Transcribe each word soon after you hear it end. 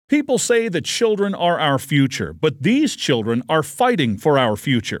People say that children are our future, but these children are fighting for our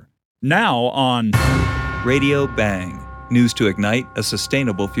future. Now on Radio Bang. News to ignite a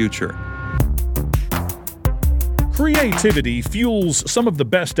sustainable future. Creativity fuels some of the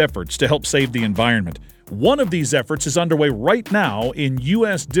best efforts to help save the environment. One of these efforts is underway right now in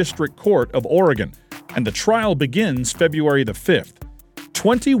U.S. District Court of Oregon, and the trial begins February the 5th.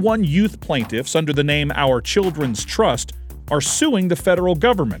 21 youth plaintiffs under the name Our Children's Trust are suing the federal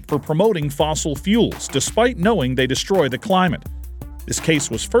government for promoting fossil fuels, despite knowing they destroy the climate. This case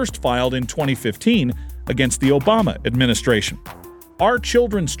was first filed in 2015 against the Obama administration. Our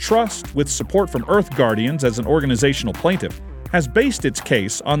Children's Trust, with support from Earth Guardians as an organizational plaintiff, has based its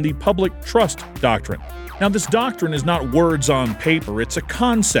case on the public trust doctrine. Now, this doctrine is not words on paper, it's a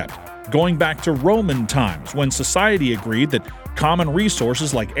concept going back to Roman times when society agreed that common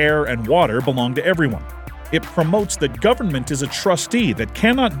resources like air and water belong to everyone. It promotes that government is a trustee that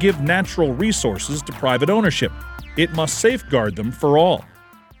cannot give natural resources to private ownership. It must safeguard them for all.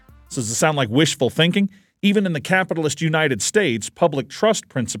 So does it sound like wishful thinking? Even in the capitalist United States, public trust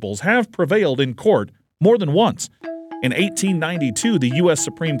principles have prevailed in court more than once. In 1892, the U.S.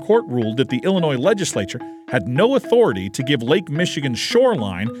 Supreme Court ruled that the Illinois legislature had no authority to give Lake Michigan's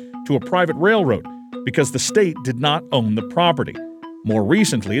shoreline to a private railroad because the state did not own the property. More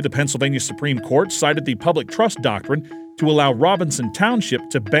recently, the Pennsylvania Supreme Court cited the public trust doctrine to allow Robinson Township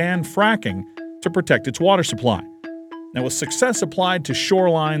to ban fracking to protect its water supply. Now, with success applied to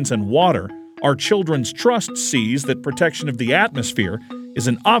shorelines and water, Our Children's Trust sees that protection of the atmosphere is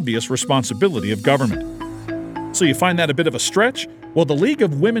an obvious responsibility of government. So you find that a bit of a stretch? Well, the League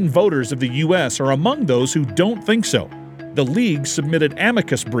of Women Voters of the U.S. are among those who don't think so. The League submitted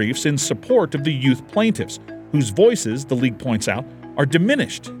amicus briefs in support of the youth plaintiffs, whose voices, the League points out, are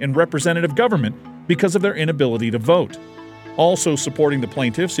diminished in representative government because of their inability to vote. Also supporting the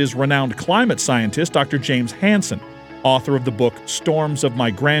plaintiffs is renowned climate scientist Dr. James Hansen, author of the book Storms of My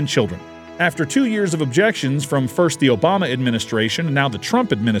Grandchildren. After 2 years of objections from first the Obama administration and now the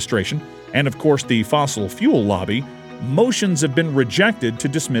Trump administration, and of course the fossil fuel lobby, motions have been rejected to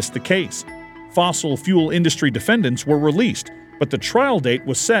dismiss the case. Fossil fuel industry defendants were released, but the trial date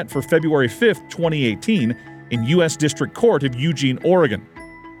was set for February 5, 2018, in U.S. District Court of Eugene, Oregon.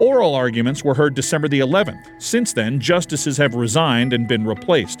 Oral arguments were heard December the 11th. Since then, justices have resigned and been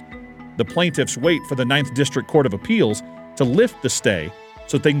replaced. The plaintiffs wait for the 9th District Court of Appeals to lift the stay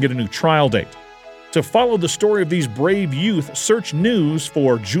so they can get a new trial date. To follow the story of these brave youth, search news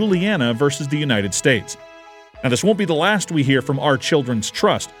for Juliana versus the United States. Now, this won't be the last we hear from Our Children's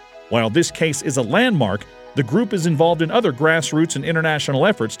Trust. While this case is a landmark, the group is involved in other grassroots and international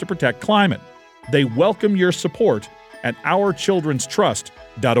efforts to protect climate. They welcome your support at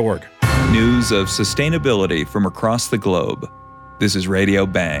ourchildrenstrust.org. News of sustainability from across the globe. This is Radio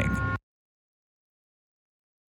Bang.